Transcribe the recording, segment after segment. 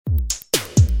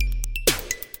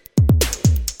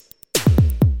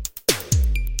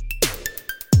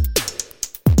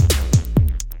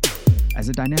As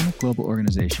a dynamic global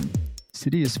organization,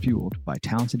 Citi is fueled by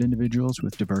talented individuals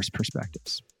with diverse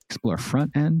perspectives. Explore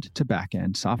front-end to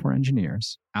back-end software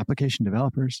engineers, application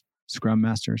developers, scrum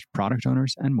masters, product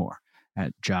owners, and more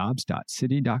at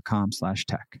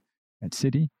jobs.citi.com/tech. At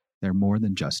Citi, they're more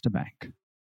than just a bank.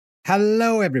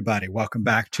 Hello, everybody. Welcome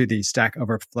back to the Stack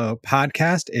Overflow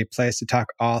podcast, a place to talk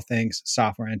all things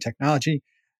software and technology.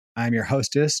 I'm your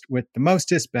hostess with the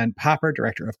mostest, Ben Popper,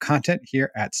 Director of Content here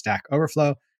at Stack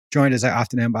Overflow, joined as I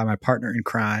often am by my partner in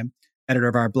crime, editor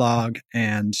of our blog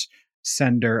and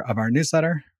sender of our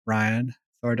newsletter, Ryan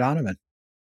Thor-Donovan.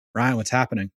 Ryan, what's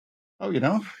happening? Oh,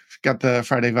 got the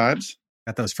Friday vibes.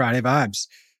 Got those Friday vibes.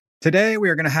 Today, we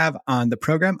are going to have on the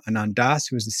program Anand Das,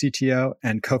 who is the CTO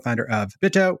and co-founder of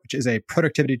Bitto, which is a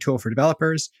productivity tool for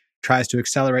developers, tries to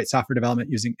accelerate software development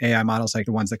using AI models like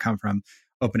the ones that come from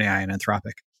OpenAI and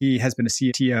Anthropic. He has been a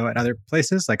CTO at other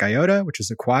places like IOTA, which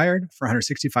was acquired for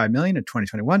 $165 million in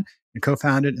 2021, and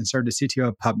co-founded and served as CTO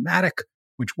of PubMatic,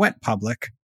 which went public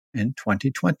in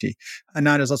 2020.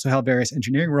 Anand has also held various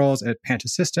engineering roles at Panta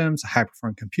Systems, a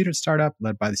high-performing computer startup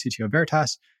led by the CTO of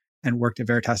Veritas, and worked at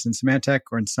Veritas and Symantec,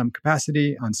 or in some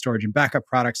capacity, on storage and backup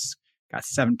products. Got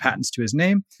 7 patents to his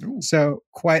name. Ooh. So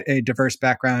quite a diverse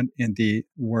background in the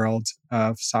world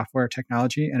of software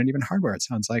technology and even hardware, it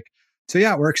sounds like. So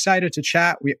yeah, we're excited to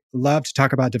chat. We love to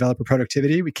talk about developer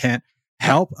productivity. We can't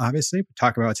help, obviously, but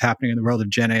talk about what's happening in the world of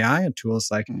GenAI and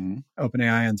tools like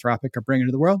OpenAI and Anthropic are bringing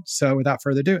to the world. So without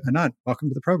further ado, Anand, welcome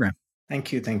to the program.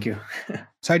 Thank you.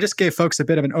 So I just gave folks a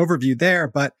bit of an overview there,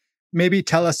 but maybe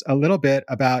tell us a little bit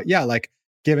about,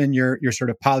 given your sort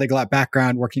of polyglot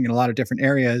background, working in a lot of different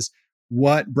areas,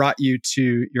 what brought you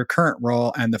to your current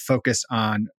role and the focus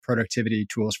on productivity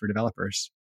tools for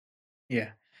developers?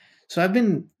 Yeah. So I've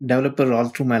been a developer all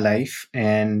through my life.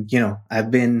 And, I've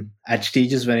been at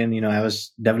stages wherein, I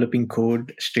was developing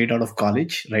code straight out of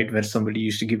college, right? Where somebody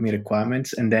used to give me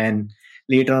requirements. And then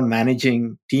later on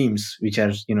managing teams, which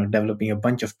are, developing a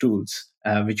bunch of tools,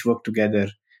 which work together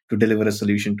to deliver a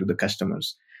solution to the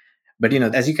customers. But,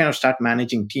 as you kind of start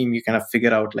managing team, you kind of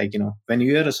figure out when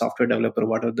you're a software developer,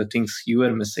 what are the things you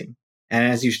are missing?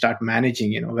 And as you start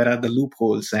managing, where are the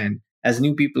loopholes? And as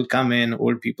new people come in,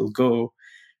 old people go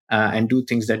and do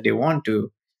things that they want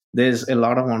to, there's a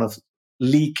lot of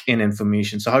leak in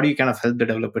information. So how do you kind of help the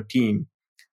developer team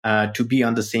to be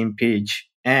on the same page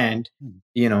and,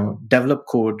 develop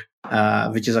code,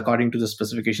 which is according to the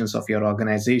specifications of your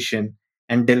organization,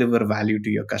 and deliver value to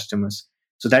your customers.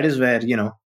 So that is where,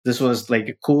 this was like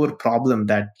a core problem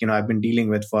that, I've been dealing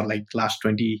with for like last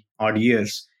 20 odd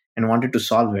years and wanted to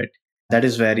solve it. That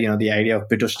is where, the idea of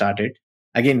Bitto started.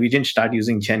 Again, we didn't start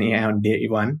using GenAI on day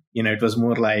one. It was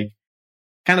more like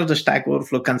kind of the Stack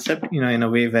Overflow concept, in a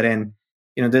way wherein,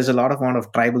 there's a lot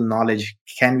of tribal knowledge.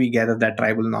 Can we gather that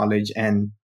tribal knowledge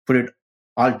and put it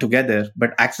all together,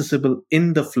 but accessible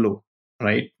in the flow?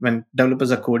 Right? When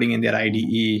developers are coding in their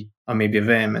IDE or maybe a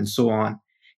Vim and so on,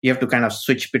 you have to kind of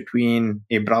switch between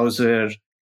a browser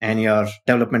and your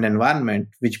development environment,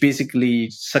 which basically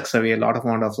sucks away a lot of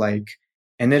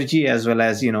energy as well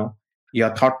as,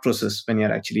 your thought process when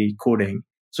you're actually coding.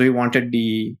 So we wanted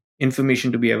the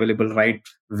information to be available right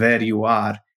where you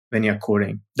are when you're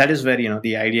coding. That is where,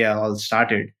 the idea all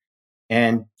started.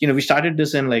 And, we started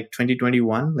this in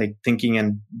 2021, thinking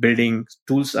and building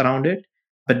tools around it.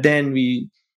 But then we,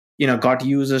 got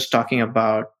users talking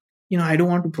about, I don't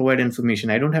want to provide information.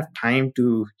 I don't have time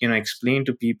to, explain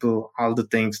to people all the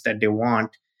things that they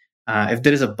want. If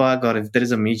there is a bug or if there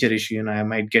is a major issue, I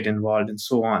might get involved and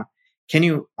so on. Can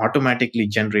you automatically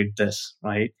generate this,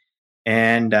 right?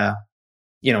 And,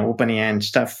 OpenAI and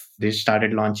stuff, they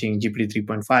started launching GPT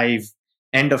 3.5,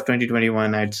 end of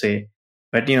 2021, I'd say.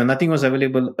 But, nothing was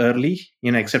available early,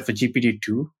 except for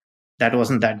GPT-2. That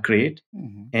wasn't that great.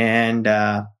 Mm-hmm. And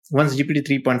once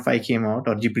GPT 3.5 came out,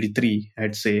 or GPT-3,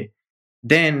 I'd say,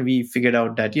 then we figured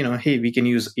out that, hey, we can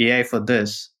use AI for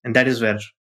this. And that is where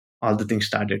all the things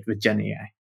started with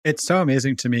GenAI. It's so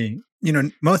amazing to me.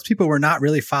 Most people were not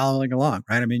really following along,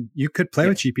 right? I mean, you could play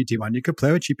with GPT-1, you could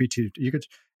play with GPT-2,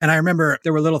 and I remember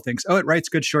there were little things. Oh, it writes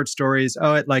good short stories.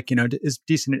 Oh, it is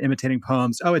decent at imitating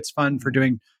poems. Oh, it's fun for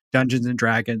doing Dungeons and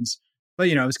Dragons. But,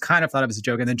 it was kind of thought of as a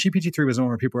joke. And then GPT-3 was the one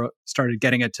where people started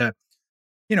getting it to,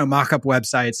 mock up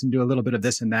websites and do a little bit of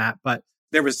this and that. But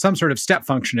there was some sort of step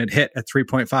function it hit at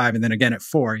 3.5 and then again at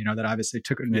 4, that obviously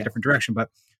took it in a different direction. But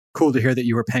cool to hear that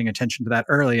you were paying attention to that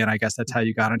early. And I guess that's how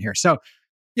you got on here. So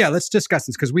yeah, let's discuss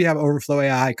this because we have Overflow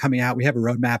AI coming out. We have a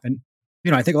roadmap. And,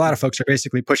 I think a lot of folks are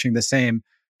basically pushing the same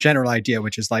general idea,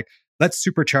 which is let's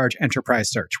supercharge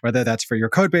enterprise search, whether that's for your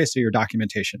code base or your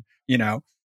documentation.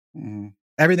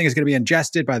 Everything is going to be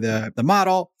ingested by the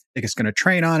model. it's going to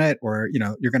train on it, or,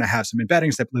 you're going to have some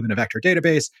embeddings that live in a vector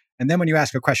database. And then when you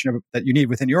ask a question that you need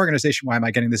within your organization, why am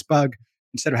I getting this bug?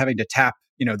 Instead of having to tap,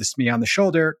 the SME on the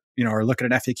shoulder, or look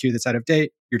at an FAQ that's out of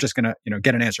date, you're just going to,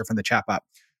 get an answer from the chatbot.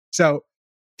 So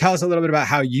tell us a little bit about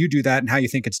how you do that and how you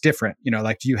think it's different.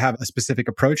 Do you have a specific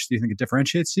approach? Do you think it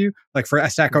differentiates you? Like for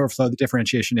Stack Overflow, the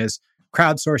differentiation is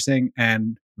crowdsourcing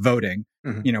and voting,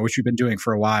 which we've been doing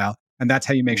for a while. And that's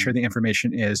how you make sure the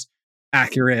information is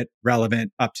accurate,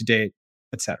 relevant, up to date,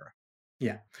 etc.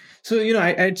 Yeah. So,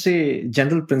 I'd say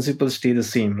general principles stay the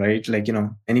same, right? Like,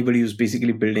 anybody who's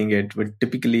basically building it would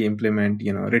typically implement,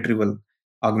 retrieval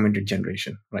augmented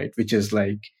generation, right? Which is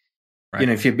like, right.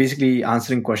 If you're basically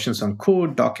answering questions on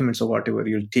code, documents or whatever,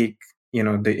 you'll take,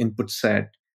 the input set,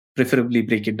 preferably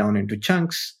break it down into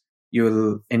chunks.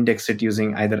 You'll index it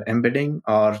using either embedding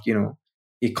or,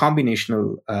 a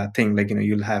combinational thing. Like,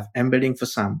 you'll have embedding for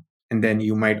some, and then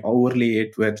you might overlay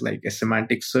it with like a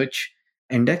semantic search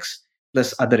index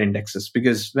plus other indexes.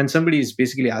 Because when somebody is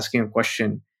basically asking a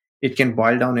question, it can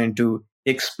boil down into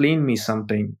explain me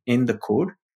something in the code,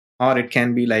 or it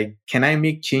can be like, can I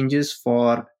make changes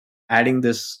for adding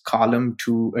this column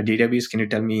to a database? Can you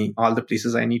tell me all the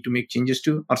places I need to make changes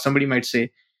to? Or somebody might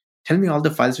say, tell me all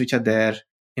the files which are there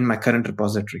in my current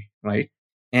repository, right?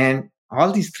 And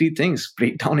all these three things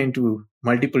break down into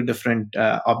multiple different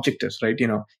objectives, right?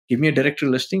 Give me a directory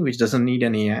listing, which doesn't need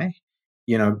an AI.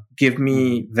 Give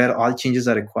me where all changes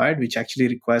are required, which actually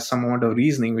requires some amount of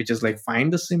reasoning, which is like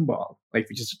find the symbol, like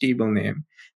which is a table name,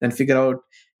 then figure out,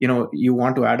 you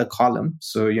want to add a column.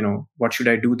 So, what should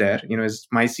I do there? Is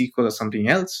MySQL or something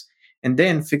else? And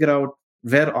then figure out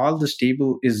where all this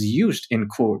table is used in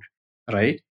code,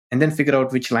 right? And then figure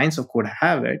out which lines of code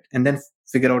have it, and then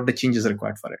figure out the changes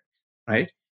required for it, right?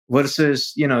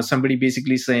 Versus, somebody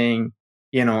basically saying,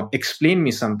 explain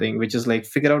me something, which is like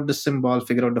figure out the symbol,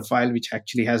 figure out the file which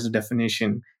actually has the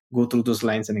definition, go through those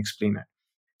lines and explain it.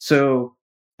 So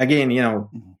again,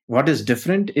 what is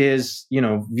different is,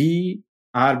 we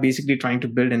are basically trying to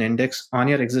build an index on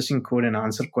your existing code and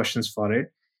answer questions for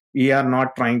it. We are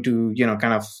not trying to,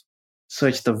 kind of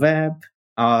search the web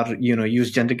or,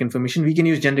 use generic information. We can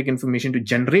use generic information to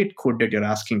generate code that you're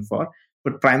asking for,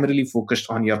 but primarily focused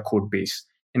on your code base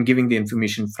and giving the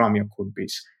information from your code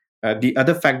base. The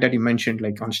other fact that you mentioned,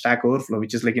 like on Stack Overflow,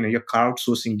 which is like, you're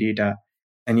crowdsourcing data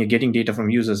and you're getting data from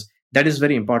users, that is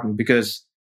very important because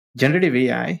generative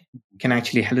AI can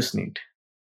actually hallucinate.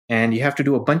 And you have to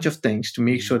do a bunch of things to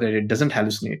make sure that it doesn't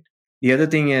hallucinate. The other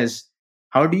thing is,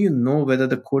 how do you know whether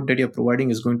the code that you're providing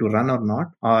is going to run or not?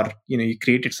 Or, you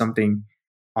created something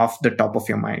off the top of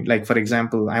your mind. Like, for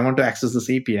example, I want to access this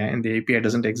API and the API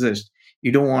doesn't exist.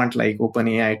 You don't want like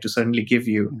OpenAI to suddenly give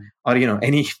you, or,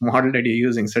 any model that you're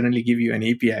using suddenly give you an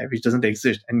API which doesn't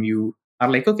exist. And you are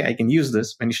like, okay, I can use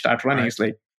this. When you start running, It's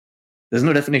like, there's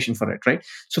no definition for it, right?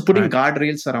 So putting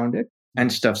guardrails around it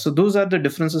and stuff. So those are the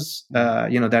differences,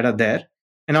 that are there.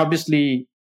 And obviously,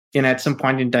 at some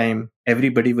point in time,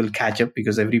 everybody will catch up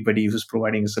because everybody who's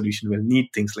providing a solution will need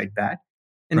things like that.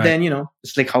 And then,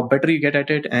 it's like how better you get at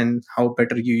it and how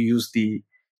better you use the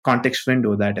context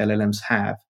window that LLMs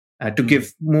have to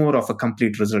give more of a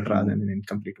complete result rather than an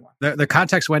incomplete one. The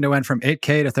context window went from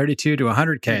 8K to 32 to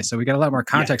 100K. So we got a lot more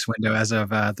context window as of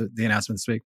the announcement this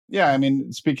week. Yeah, I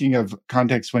mean, speaking of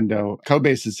context window, code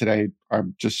bases today are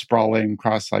just sprawling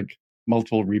across like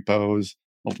multiple repos,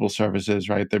 multiple services,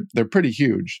 right? They're pretty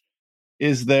huge.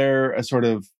 Is there a sort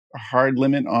of hard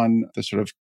limit on the sort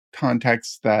of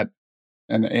context that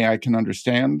an AI can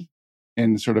understand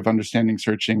in sort of understanding,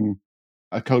 searching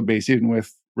a code base, even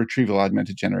with retrieval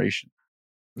augmented generation?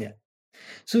 Yeah.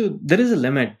 So there is a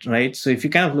limit, right? So if you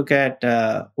kind of look at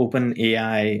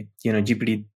OpenAI,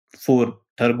 GPT-4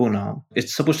 Turbo now,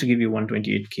 it's supposed to give you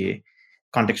 128K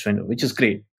context window, which is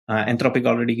great. Anthropic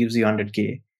already gives you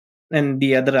 100K. And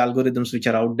the other algorithms which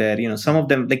are out there, some of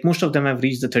them, like most of them have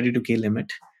reached the 32K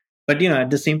limit. But, at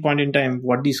the same point in time,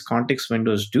 what these context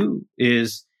windows do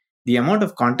is the amount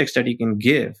of context that you can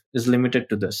give is limited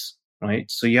to this, right?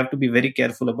 So you have to be very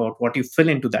careful about what you fill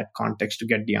into that context to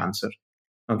get the answer.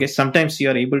 Okay. Sometimes you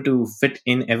are able to fit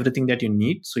in everything that you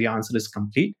need. So your answer is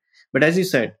complete. But as you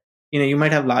said, you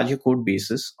might have larger code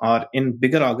bases, or in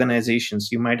bigger organizations,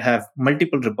 you might have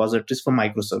multiple repositories for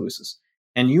microservices.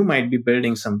 And you might be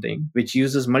building something which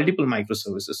uses multiple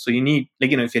microservices. So you need,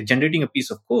 like, if you're generating a piece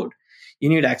of code, you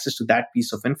need access to that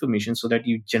piece of information so that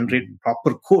you generate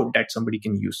proper code that somebody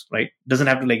can use, right? Doesn't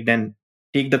have to like then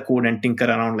take the code and tinker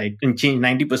around and change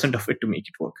 90% of it to make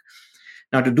it work.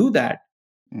 Now, to do that,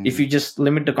 if you just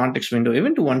limit the context window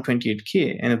even to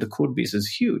 128K, and if the code base is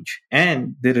huge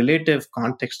and the relative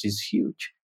context is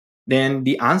huge, then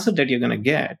the answer that you're going to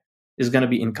get is going to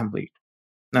be incomplete.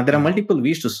 Now, there are multiple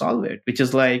ways to solve it, which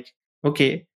is like,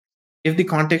 okay, if the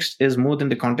context is more than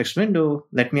the context window,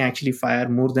 let me actually fire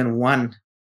more than one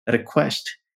request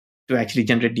to actually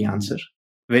generate the answer,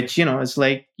 which, it's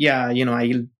like,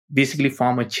 I'll basically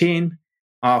form a chain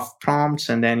of prompts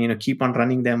and then, keep on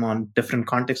running them on different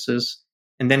contexts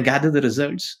and then gather the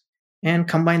results and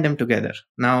combine them together.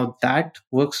 Now that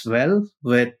works well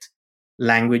with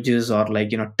languages or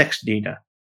like, text data.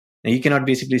 Now you cannot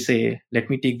basically say,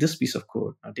 let me take this piece of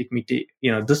code, or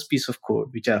this piece of code,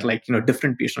 which are like,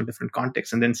 different based on different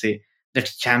contexts, and then say,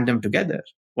 let's jam them together.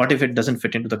 What if it doesn't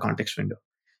fit into the context window?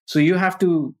 So you have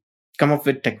to come up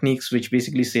with techniques which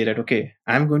basically say that, okay,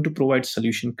 I'm going to provide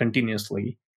solution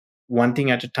continuously, one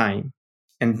thing at a time.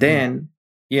 And then,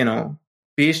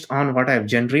 based on what I've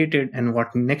generated and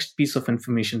what next piece of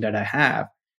information that I have,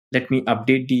 let me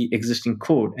update the existing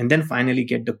code and then finally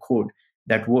get the code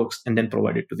that works and then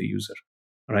provide it to the user,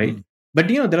 right? But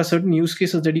there are certain use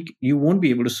cases that you won't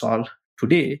be able to solve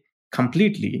today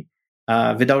completely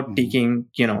without taking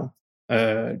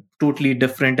a totally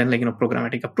different and like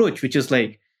programmatic approach, which is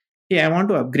like, hey, I want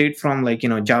to upgrade from like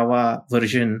Java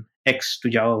version X to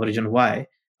Java version Y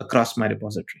across my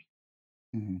repository,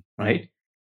 right?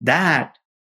 That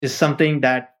is something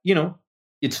that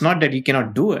it's not that you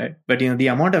cannot do it, but the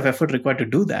amount of effort required to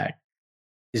do that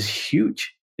is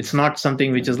huge. It's not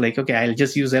something which is like, okay, I'll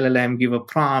just use LLM, give a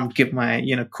prompt, give my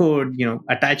code,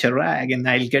 attach a RAG, and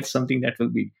I'll get something that will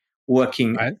be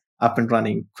working up and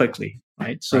running quickly,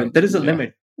 right? So there is a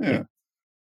limit. Yeah.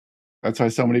 That's why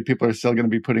so many people are still going to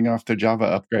be putting off their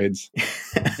Java upgrades.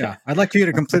 Yeah, I'd like for you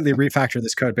to completely refactor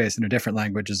this code base in a different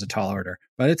language as a tall order,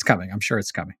 but it's coming. I'm sure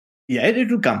it's coming. Yeah, it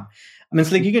will come. I mean,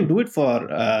 it's like you can do it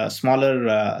for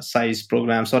smaller size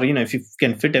programs, or if you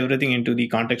can fit everything into the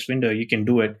context window, you can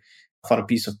do it for a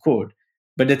piece of code.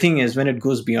 But the thing is, when it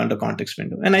goes beyond the context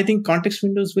window, and I think context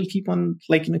windows will keep on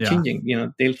changing.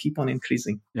 They'll keep on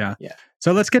increasing. Yeah.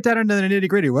 So let's get down into the nitty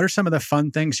gritty. What are some of the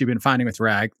fun things you've been finding with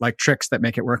RAG, like tricks that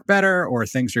make it work better, or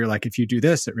things where you're like, if you do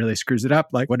this, it really screws it up?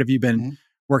 Like, what have you been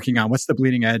working on? What's the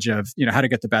bleeding edge of how to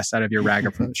get the best out of your RAG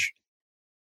approach?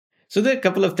 So there are a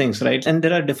couple of things, right? And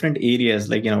there are different areas.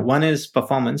 Like, one is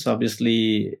performance.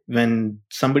 Obviously, when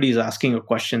somebody is asking a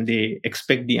question, they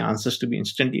expect the answers to be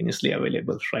instantaneously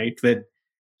available, right? With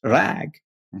RAG,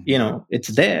 it's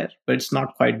there, but it's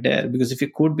not quite there because if your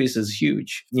code base is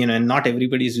huge, and not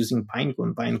everybody is using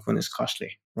Pinecone is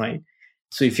costly, right?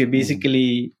 So if you're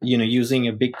basically, using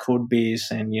a big code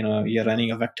base and, you're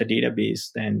running a vector database,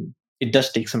 then it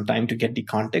does take some time to get the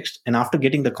context. And after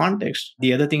getting the context,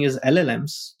 the other thing is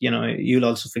LLMs. You'll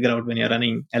also figure out when you're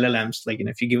running LLMs, like,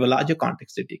 if you give a larger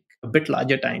context, they take a bit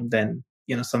larger time than,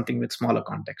 something with smaller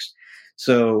context.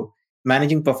 So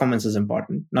managing performance is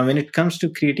important. Now, when it comes to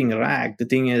creating a RAG, the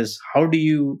thing is, how do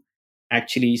you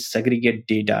actually segregate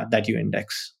data that you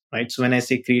index, right? So when I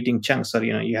say creating chunks, or,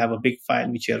 you have a big file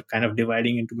which you're kind of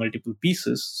dividing into multiple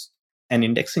pieces and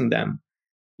indexing them,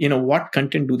 what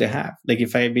content do they have? Like,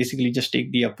 if I basically just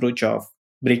take the approach of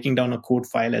breaking down a code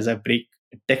file as I break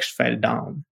a text file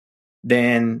down,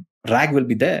 then RAG will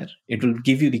be there. It will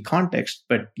give you the context,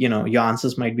 but your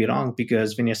answers might be wrong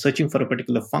because when you're searching for a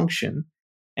particular function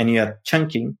and you're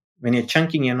chunking, when you're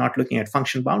chunking, you're not looking at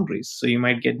function boundaries. So you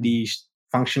might get the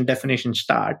function definition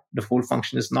start, the whole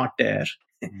function is not there.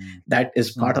 That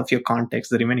is part of your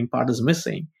context. The remaining part is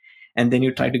missing. And then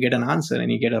you try to get an answer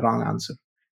and you get a wrong answer,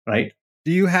 right?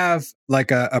 Do you have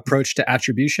like a approach to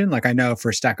attribution? Like, I know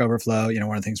for Stack Overflow, one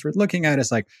of the things we're looking at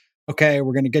is like, okay,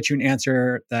 we're going to get you an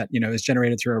answer that, is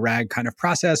generated through a RAG kind of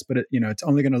process, but it's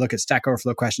only going to look at Stack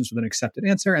Overflow questions with an accepted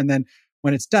answer. And then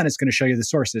when it's done, it's going to show you the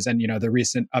sources. And, the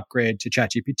recent upgrade to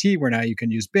ChatGPT, where now you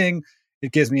can use Bing,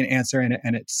 it gives me an answer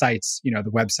and it cites,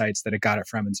 the websites that it got it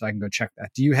from. And so I can go check that.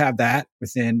 Do you have that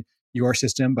within your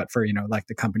system, but for, like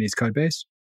the company's code base?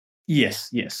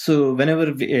 Yes. So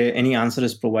whenever any answer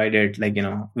is provided, like,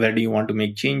 where do you want to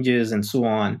make changes and so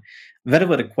on,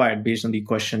 wherever required based on the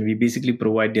question, we basically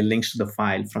provide the links to the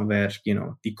file from where,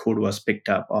 the code was picked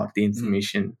up or the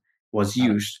information was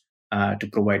used to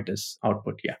provide this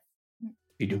output. Yeah,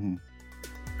 we do.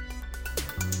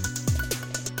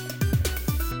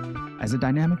 As a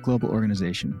dynamic global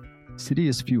organization, Citi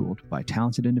is fueled by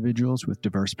talented individuals with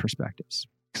diverse perspectives.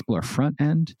 Explore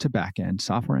front-end to back-end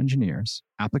software engineers,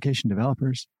 application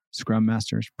developers, scrum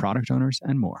masters, product owners,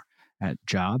 and more at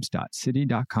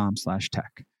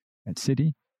jobs.citi.com/tech. At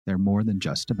Citi, they're more than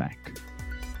just a bank.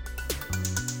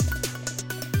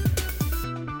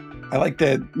 I like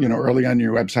that, early on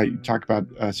your website, you talk about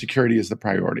security as the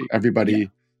priority. Everybody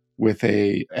with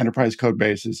a enterprise code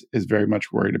base is very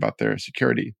much worried about their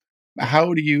security.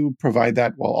 How do you provide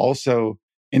that while also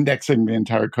indexing the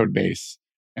entire code base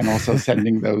and also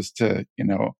sending those to,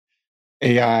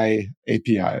 AI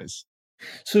APIs?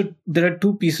 So there are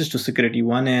two pieces to security.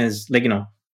 One is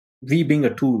we being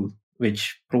a tool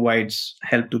which provides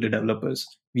help to the developers,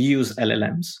 we use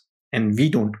LLMs and we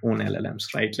don't own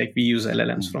LLMs, right? Like we use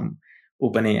LLMs from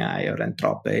OpenAI or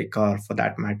Anthropic, or for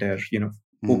that matter,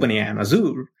 OpenAI and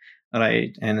Azure,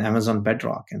 right? And Amazon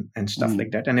Bedrock and stuff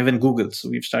like that. And even Google. So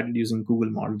we've started using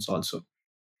Google models also.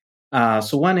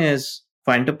 So one is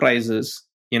for enterprises,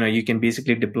 you can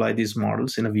basically deploy these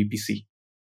models in a VPC,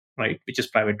 right? Which is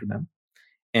private to them.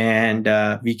 And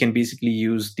we can basically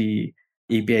use the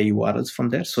API URLs from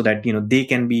there so that they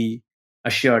can be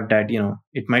assured that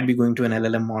it might be going to an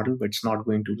LLM model, but it's not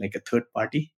going to like a third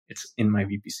party. It's in my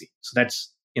VPC. So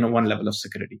that's one level of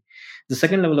security. The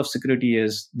second level of security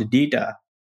is the data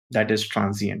that is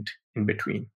transient in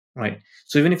between, right?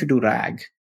 So even if you do RAG,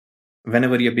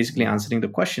 whenever you're basically answering the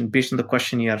question, based on the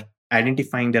question, you're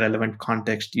identifying the relevant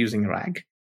context using RAG,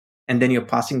 and then you're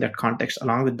passing that context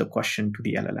along with the question to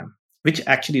the LLM, which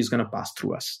actually is going to pass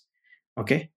through us.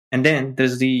 Okay. And then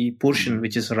there's the portion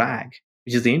which is RAG,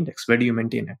 which is the index. Where do you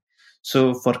maintain it?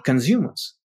 So for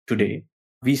consumers today,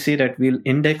 we say that we'll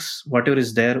index whatever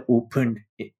is there opened,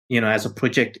 as a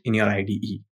project in your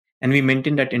IDE. And we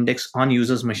maintain that index on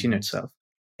user's machine itself.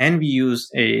 And we use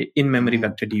a in-memory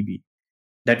vector DB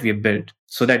that we have built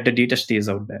so that the data stays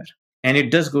out there. And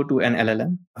it does go to an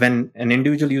LLM when an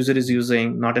individual user is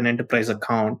using not an enterprise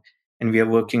account, and we are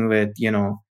working with,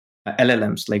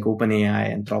 LLMs like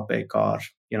OpenAI, Anthropic, or,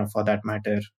 for that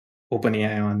matter,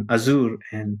 OpenAI on Azure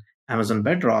and Amazon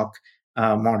Bedrock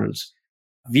models.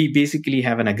 We basically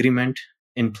have an agreement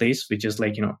in place, which is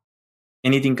like,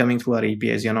 anything coming through our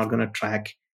APIs, you're not going to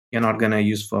track, you're not going to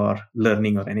use for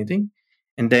learning or anything.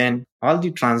 And then all the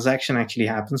transaction actually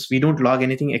happens. We don't log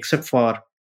anything except for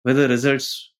whether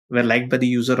results were liked by the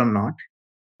user or not,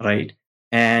 right?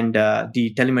 And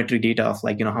the telemetry data of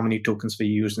how many tokens were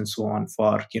used and so on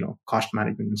for, cost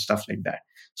management and stuff like that.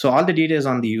 So all the data is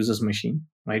on the user's machine,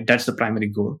 right? That's the primary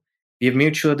goal. We have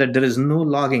made sure that there is no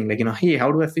logging, hey,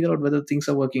 how do I figure out whether things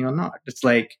are working or not? It's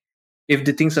like, if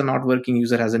the things are not working,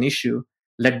 user has an issue,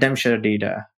 let them share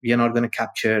data. We are not going to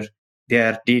capture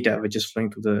their data, which is flowing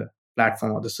to the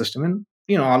platform or the system. And,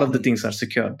 all of the things are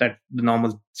secure. That the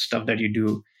normal stuff that you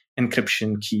do,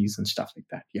 encryption, keys, and stuff like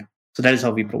that. Yeah. So that is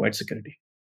how we provide security.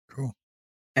 Cool.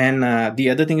 And the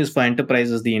other thing is for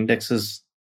enterprises, the indexes,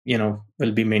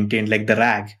 will be maintained, like the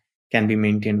RAG can be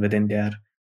maintained within their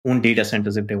own data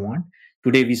centers if they want.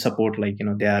 Today, we support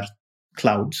their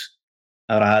clouds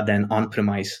rather than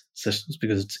on-premise systems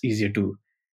because it's easier to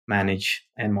manage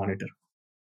and monitor.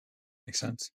 Makes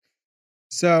sense.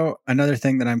 So another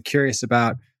thing that I'm curious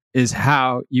about is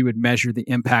how you would measure the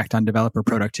impact on developer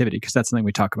productivity, because that's something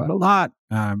we talk about a lot.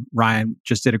 Ryan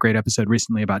just did a great episode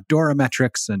recently about DORA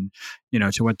metrics and,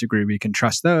 to what degree we can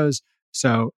trust those.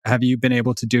 So have you been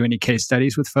able to do any case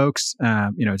studies with folks,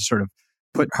 to sort of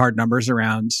put hard numbers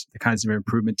around the kinds of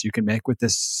improvements you can make with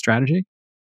this strategy?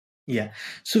 Yeah.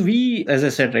 So we, as I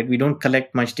said, right, we don't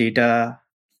collect much data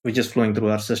which is flowing through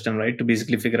our system, right, to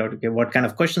basically figure out, okay, what kind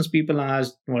of questions people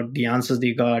asked, what the answers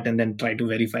they got, and then try to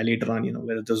verify later on,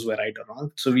 whether those were right or wrong.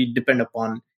 So we depend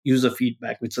upon user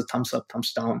feedback, which is a thumbs up,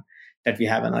 thumbs down that we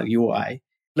have in our UI.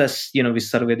 Plus, we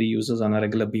survey the users on a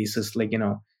regular basis, like,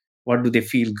 what do they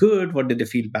feel good? What do they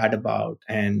feel bad about?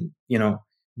 And,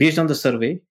 based on the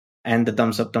survey and the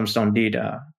thumbs up, thumbs down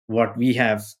data, what we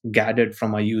have gathered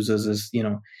from our users is,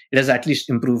 it has at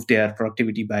least improved their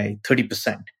productivity by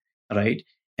 30%, right?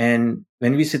 And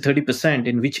when we say 30%,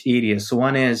 in which areas? So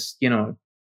one is,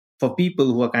 for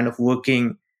people who are kind of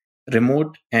working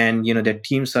remote and, their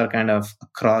teams are kind of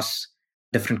across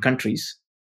different countries,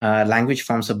 language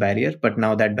forms a barrier, but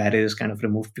now that barrier is kind of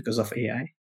removed because of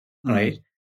AI, right?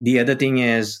 The other thing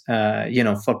is,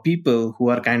 for people who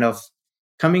are kind of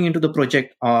coming into the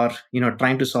project or,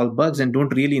 trying to solve bugs and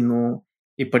don't really know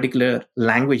a particular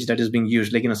language that is being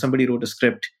used, like, somebody wrote a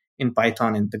script in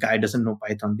Python and the guy doesn't know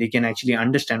Python, they can actually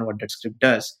understand what that script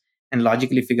does and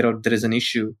logically figure out there is an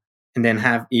issue and then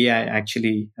have AI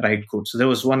actually write code. So there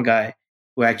was one guy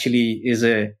who actually is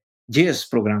a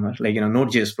JS programmer, like,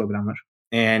 Node.js programmer.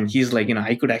 And he's like,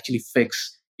 I could actually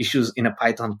fix issues in a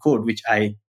Python code, which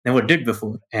I never did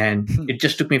before. And it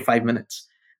just took me 5 minutes,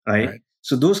 right?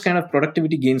 So those kind of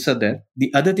productivity gains are there.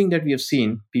 The other thing that we have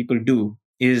seen people do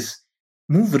is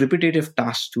move repetitive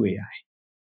tasks to AI.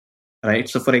 Right.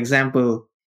 So for example,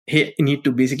 hey, you need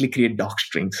to basically create doc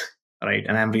strings, right?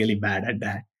 And I'm really bad at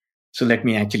that. So let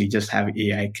me actually just have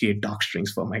AI create doc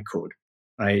strings for my code,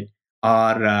 right?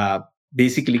 Or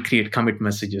basically create commit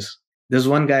messages. There's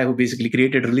one guy who basically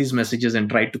created release messages and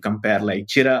tried to compare like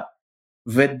Jira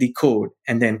with the code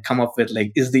and then come up with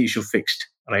like, is the issue fixed,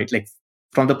 right? Like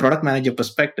from the product manager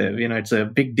perspective, it's a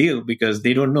big deal because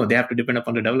they don't know. They have to depend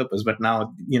upon the developers. But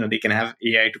now, they can have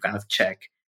AI to kind of check,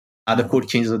 are the code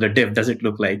changes of the div, does it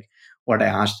look like what I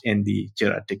asked in the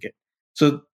Jira ticket?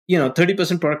 So,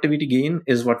 30% productivity gain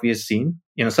is what we have seen.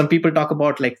 Some people talk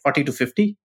about like 40 to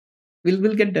 50.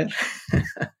 We'll get there.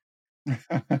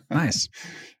 Nice.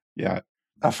 Yeah.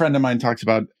 A friend of mine talks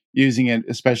about using it,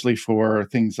 especially for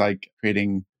things like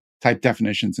creating type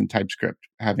definitions in TypeScript,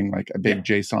 having like a big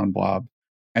JSON blob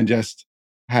and just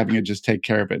having it just take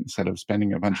care of it instead of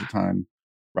spending a bunch of time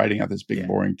writing out this big,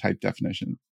 boring type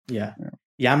definition. Yeah.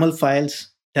 YAML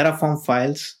files, Terraform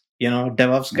files,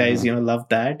 DevOps guys, love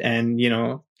that. And,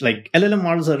 like LLM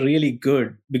models are really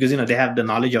good because, they have the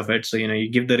knowledge of it. So, you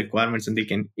give the requirements and they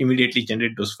can immediately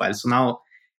generate those files. So now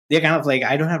they're kind of like,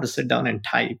 I don't have to sit down and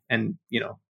type and,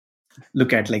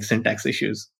 look at like syntax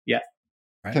issues. Yeah.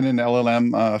 Right. Can an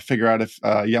LLM figure out if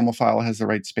a YAML file has the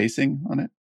right spacing on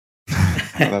it?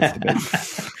 That's the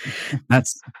big.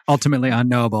 That's ultimately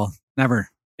unknowable. Never.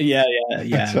 Yeah.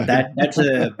 That's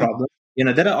a problem.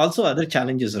 There are also other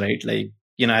challenges, right? Like,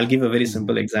 I'll give a very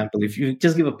simple example. If you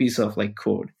just give a piece of like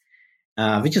code,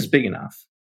 which is big enough,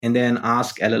 and then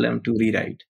ask LLM to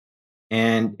rewrite.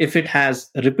 And if it has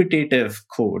repetitive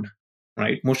code,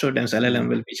 right? Most of the times LLM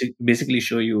will basically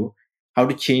show you how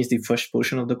to change the first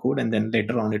portion of the code. And then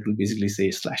later on, it will basically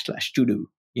say / to do,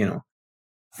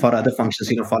 for other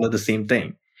functions, follow the same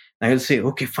thing. I will say,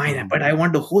 okay, fine, but I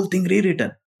want the whole thing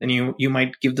rewritten. Then you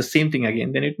might give the same thing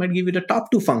again. Then it might give you the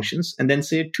top 2 functions and then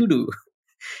say to do,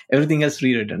 everything else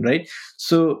rewritten, right?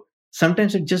 So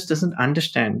sometimes it just doesn't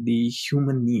understand the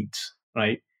human needs,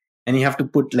 right? And you have to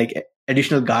put like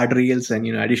additional guardrails and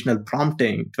additional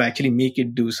prompting to actually make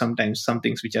it do sometimes some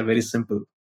things which are very simple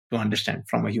to understand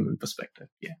from a human perspective.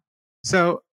 Yeah.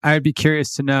 So I'd be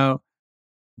curious to know,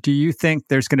 do you think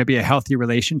there's going to be a healthy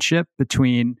relationship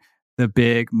between the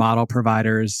big model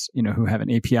providers, who have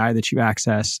an API that you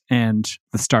access, and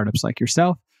the startups like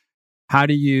yourself? How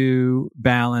do you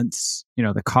balance,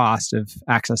 the cost of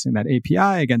accessing that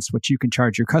API against what you can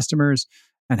charge your customers?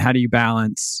 And how do you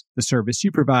balance the service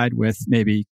you provide with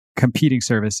maybe competing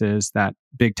services that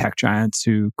big tech giants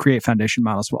who create foundation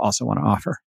models will also want to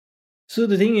offer? So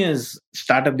the thing is,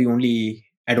 startup, the only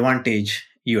advantage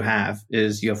you have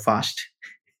is you're fast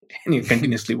and you're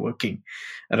continuously working,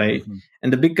 right? Mm-hmm.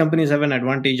 And the big companies have an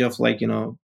advantage of like,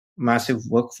 massive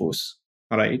workforce,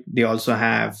 right? They also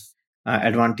have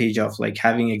advantage of like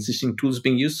having existing tools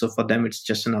being used. So for them, it's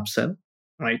just an upsell,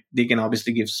 right? They can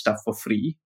obviously give stuff for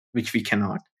free, which we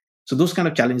cannot. So those kind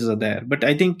of challenges are there. But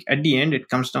I think at the end, it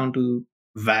comes down to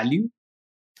value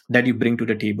that you bring to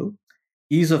the table,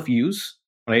 ease of use,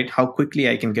 right? How quickly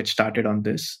I can get started on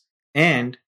this.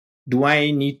 And do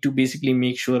I need to basically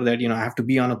make sure that, I have to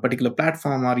be on a particular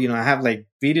platform, or, I have like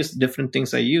various different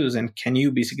things I use, and can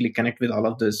you basically connect with all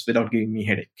of this without giving me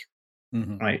headache,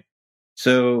 right?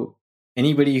 So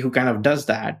anybody who kind of does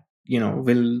that,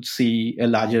 will see a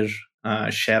larger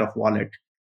share of wallet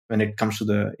when it comes to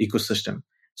the ecosystem.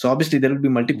 So obviously there will be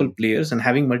multiple players, and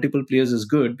having multiple players is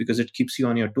good because it keeps you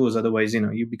on your toes. Otherwise,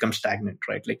 you become stagnant,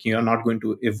 right? Like you're not going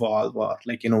to evolve or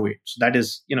like innovate. So that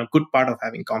is, good part of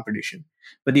having competition.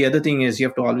 But the other thing is you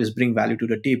have to always bring value to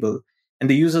the table, and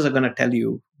the users are going to tell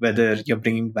you whether you're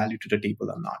bringing value to the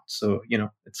table or not. So,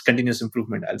 it's continuous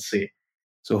improvement, I'll say.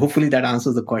 So hopefully that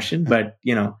answers the question. But,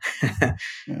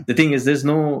 the thing is, there's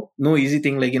no easy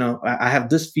thing like, I have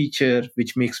this feature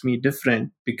which makes me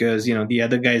different because, the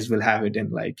other guys will have it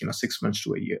in like, 6 months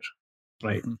to a year,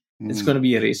 right? Mm-hmm. It's going to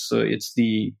be a race. So it's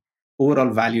the overall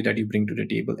value that you bring to the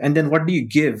table. And then what do you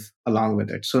give along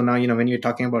with it? So now, when you're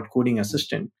talking about coding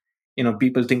assistant,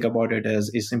 people think about it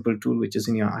as a simple tool which is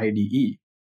in your IDE,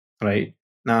 right?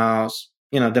 Now,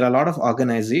 there are a lot of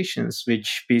organizations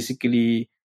which basically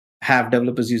have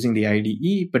developers using the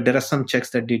IDE, but there are some checks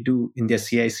that they do in their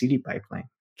CI/CD pipeline.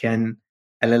 Can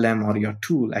LLM or your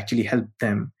tool actually help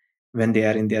them when they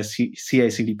are in their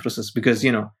CI/CD process? Because,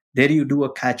 there you do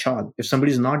a catch-all. If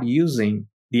somebody is not using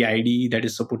the IDE that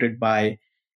is supported by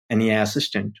an AI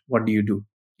assistant, what do?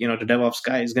 The DevOps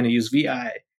guy is going to use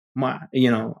VI,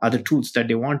 other tools that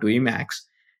they want to, Emacs,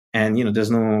 and,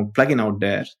 there's no plugin out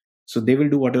there. So they will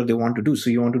do whatever they want to do. So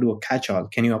you want to do a catch-all.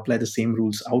 Can you apply the same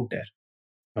rules out there?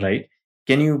 Right?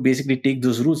 Can you basically take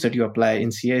those rules that you apply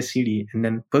in CI/CD and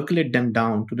then percolate them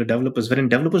down to the developers, wherein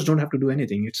developers don't have to do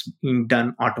anything. It's being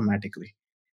done automatically,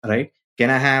 right? Can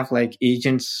I have like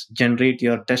agents generate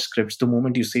your test scripts the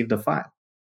moment you save the file?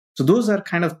 So those are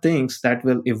kind of things that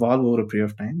will evolve over a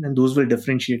period of time, and those will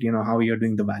differentiate, how you're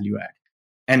doing the value add.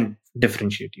 and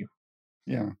differentiate you.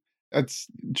 Yeah. That's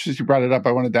just, you brought it up.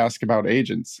 I wanted to ask about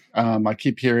agents. I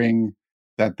keep hearing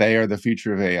that they are the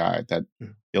future of AI, that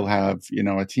you'll have,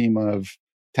 a team of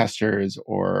testers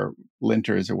or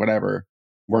linters or whatever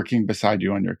working beside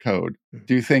you on your code.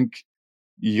 Do you think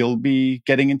you'll be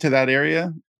getting into that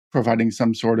area, providing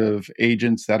some sort of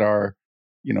agents that are,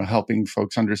 helping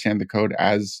folks understand the code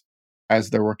as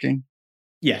they're working?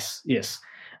 Yes.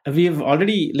 We have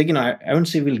already, I wouldn't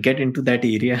say we'll get into that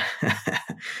area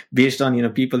based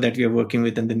on, people that we are working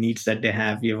with and the needs that they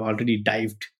have. We have already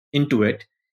dived into it.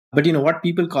 But, what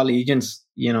people call agents,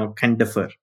 can differ,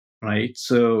 right?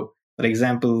 So, for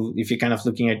example, if you're kind of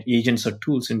looking at agents or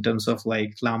tools in terms of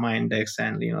like Llama Index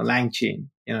and, LangChain,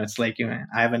 it's like,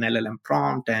 I have an LLM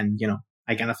prompt and,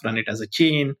 I kind of run it as a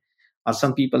chain. Or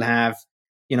some people have,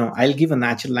 I'll give a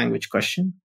natural language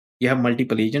question. You have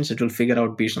multiple agents. It will figure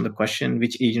out based on the question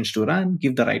which agents to run,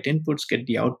 give the right inputs, get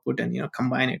the output, and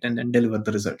combine it and then deliver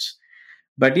the results.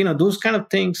 But those kind of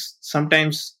things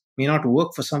sometimes may not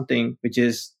work for something which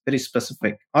is very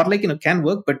specific, or can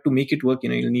work, but to make it work,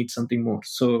 you'll need something more.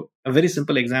 So a very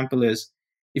simple example is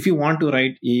if you want to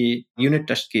write a unit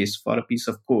test case for a piece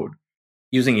of code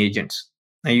using agents.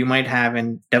 Now you might have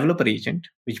a developer agent,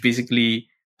 which basically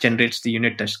generates the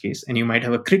unit test case, and you might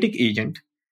have a critic agent,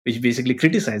 which basically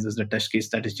criticizes the test case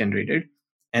that is generated.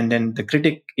 And then the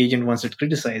critic agent, once it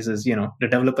criticizes, the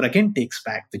developer again takes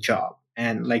back the job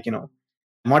and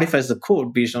modifies the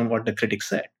code based on what the critic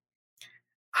said.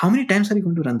 How many times are you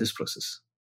going to run this process?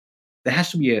 There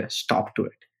has to be a stop to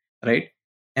it, right?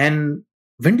 And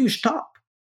when do you stop?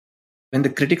 When the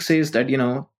critic says that,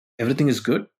 everything is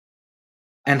good.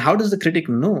 And how does the critic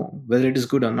know whether it is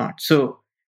good or not? So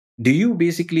do you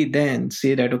basically then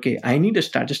say that, okay, I need a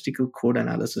statistical code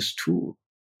analysis tool,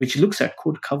 which looks at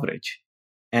code coverage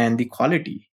and the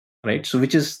quality, right? So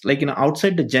which is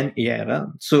outside the Gen AI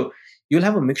realm. So you'll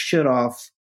have a mixture of,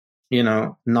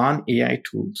 non-AI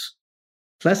tools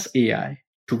plus AI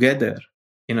together,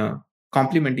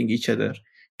 complementing each other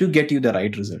to get you the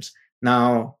right results.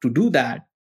 Now, to do that,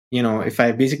 if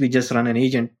I basically just run an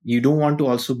agent, you don't want to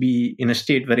also be in a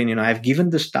state wherein, I've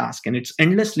given this task and it's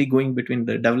endlessly going between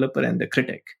the developer and the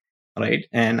critic, right?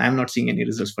 And I'm not seeing any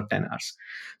results for 10 hours.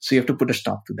 So you have to put a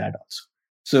stop to that also.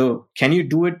 So can you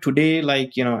do it today,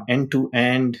 end to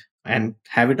end and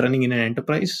have it running in an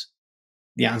enterprise?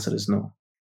 The answer is no.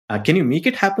 Can you make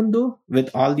it happen though, with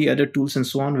all the other tools and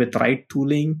so on, with right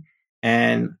tooling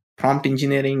and prompt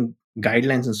engineering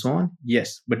guidelines and so on?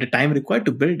 Yes. But the time required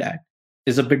to build that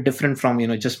is a bit different from,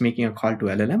 just making a call to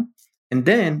LLM and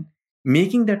then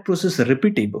making that process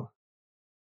repeatable,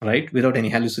 right? Without any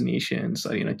hallucinations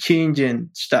or, change in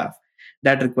stuff.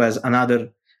 That requires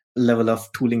another level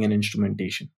of tooling and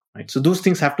instrumentation, right? So those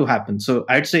things have to happen. So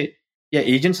I'd say, yeah,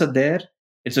 agents are there.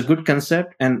 It's a good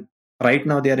concept. And right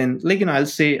now they are in, I'll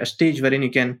say a stage wherein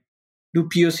you can do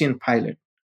POC and pilot.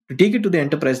 To take it to the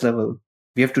enterprise level,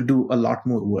 we have to do a lot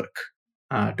more work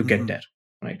to get there,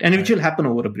 right? And which will happen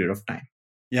over a period of time.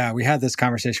 Yeah, we had this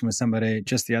conversation with somebody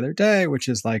just the other day, which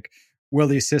is like, will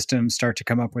these systems start to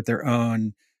come up with their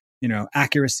own,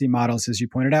 accuracy models, as you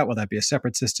pointed out? Will that be a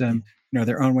separate system?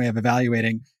 Their own way of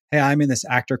evaluating, hey, I'm in this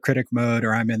actor critic mode,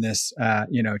 or I'm in this,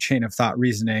 chain of thought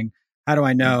reasoning. How do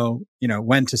I know,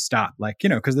 when to stop?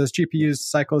 Because those GPU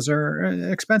cycles are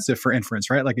expensive for inference,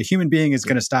 right? Like a human being is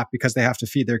going to stop because they have to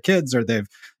feed their kids, or they're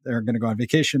going to go on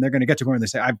vacation. They're going to get to a point where they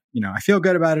say, I feel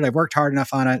good about it. I've worked hard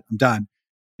enough on it. I'm done.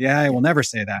 Yeah, I will never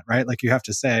say that, right? Like you have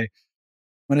to say,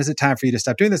 when is it time for you to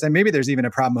stop doing this? And maybe there's even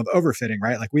a problem of overfitting,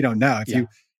 right? Like we don't know. If you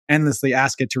endlessly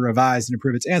ask it to revise and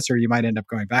improve its answer, you might end up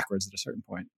going backwards at a certain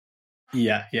point.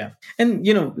 Yeah. And,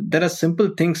 there are simple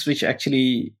things which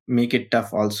actually make it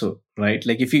tough also, right?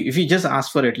 Like if you just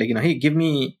ask for it, hey, give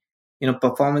me,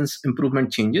 performance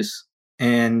improvement changes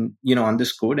and, on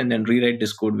this code, and then rewrite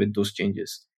this code with those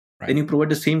changes. Right. Then you provide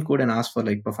the same code and ask for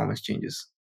performance changes.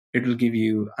 It will give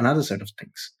you another set of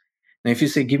things. Now, if you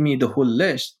say, give me the whole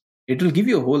list, it will give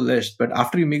you a whole list, but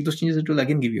after you make those changes, it will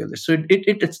again give you a list. So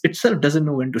it itself doesn't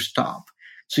know when to stop.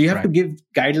 So you have to give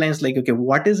guidelines like, okay,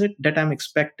 what is it that I'm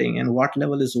expecting and what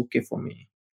level is okay for me?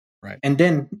 Right. And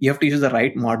then you have to use the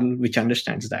right model which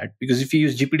understands that. Because if you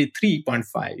use GPT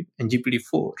 3.5 and GPT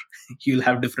 4, you'll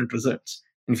have different results.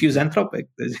 And if you use Anthropic,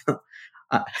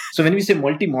 so when we say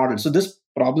multi-model, so this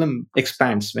problem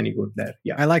expands when you go there.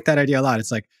 Yeah, I like that idea a lot.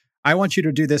 It's like, I want you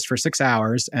to do this for 6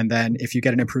 hours. And then if you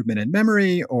get an improvement in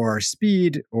memory or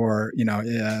speed or,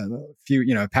 if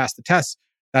you, pass the test,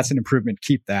 that's an improvement.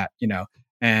 Keep that,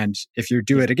 And if you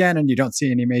do it again and you don't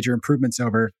see any major improvements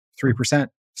over 3%,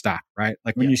 stop, right?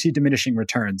 Like when you see diminishing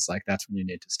returns, like that's when you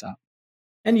need to stop.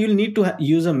 And you'll need to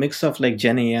use a mix of like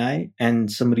Gen AI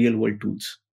and some real world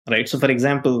tools, right? So, for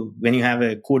example, when you have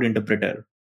a code interpreter,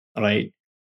 right?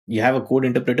 You have a code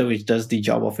interpreter which does the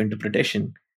job of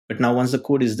interpretation. But now once the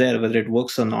code is there, whether it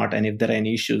works or not, and if there are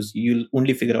any issues, you'll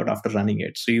only figure out after running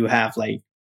it. So you have like,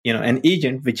 an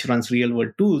agent which runs real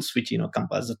world tools, which,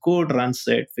 compiles the code, runs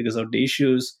it, figures out the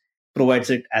issues, provides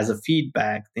it as a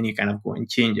feedback, then you kind of go and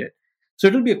change it. So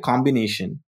it will be a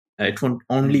combination. It won't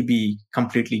only be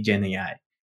completely Gen AI,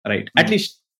 right? At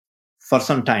least for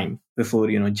some time before,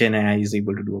 Gen AI is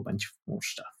able to do a bunch of more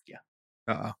stuff. Yeah.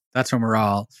 Uh-oh. That's when we're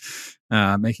all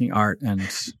making art and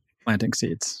planting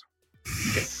seeds.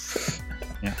 Yes.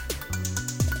 Yeah.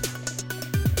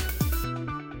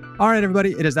 All right,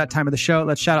 everybody. It is that time of the show.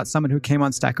 Let's shout out someone who came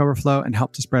on Stack Overflow and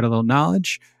helped to spread a little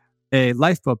knowledge. A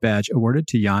Lifeboat badge awarded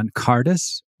to Jan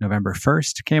Cardis, November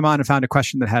 1st. Came on and found a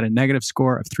question that had a negative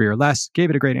score of 3 or less.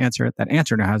 Gave it a great answer. That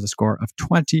answer now has a score of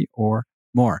 20 or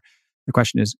more. The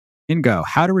question is, in Go,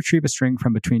 how to retrieve a string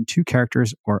from between 2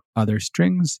 characters or other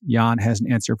strings. Jan has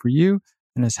an answer for you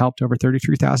and has helped over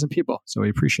 33,000 people. So we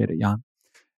appreciate it, Jan.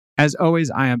 As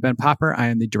always, I am Ben Popper. I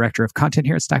am the director of content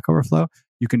here at Stack Overflow.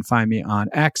 You can find me on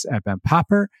X at Ben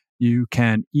Popper. You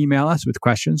can email us with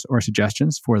questions or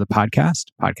suggestions for the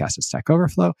podcast at Stack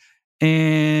Overflow.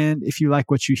 And if you like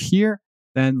what you hear,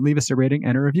 then leave us a rating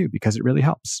and a review because it really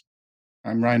helps.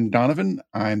 I'm Ryan Donovan.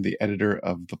 I'm the editor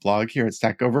of the blog here at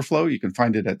Stack Overflow. You can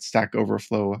find it at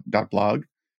stackoverflow.blog.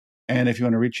 And if you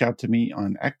want to reach out to me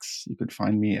on X, you could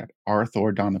find me at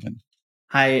rthordonovan.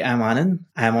 Hi, I'm Anand.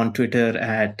 I'm on Twitter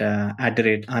at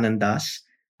 @AnandDas,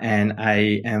 and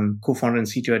I am co-founder and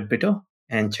CTO at Bitto.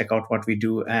 And check out what we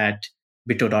do at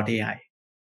bitto.ai.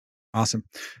 Awesome.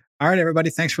 All right, everybody.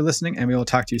 Thanks for listening, and we will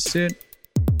talk to you soon.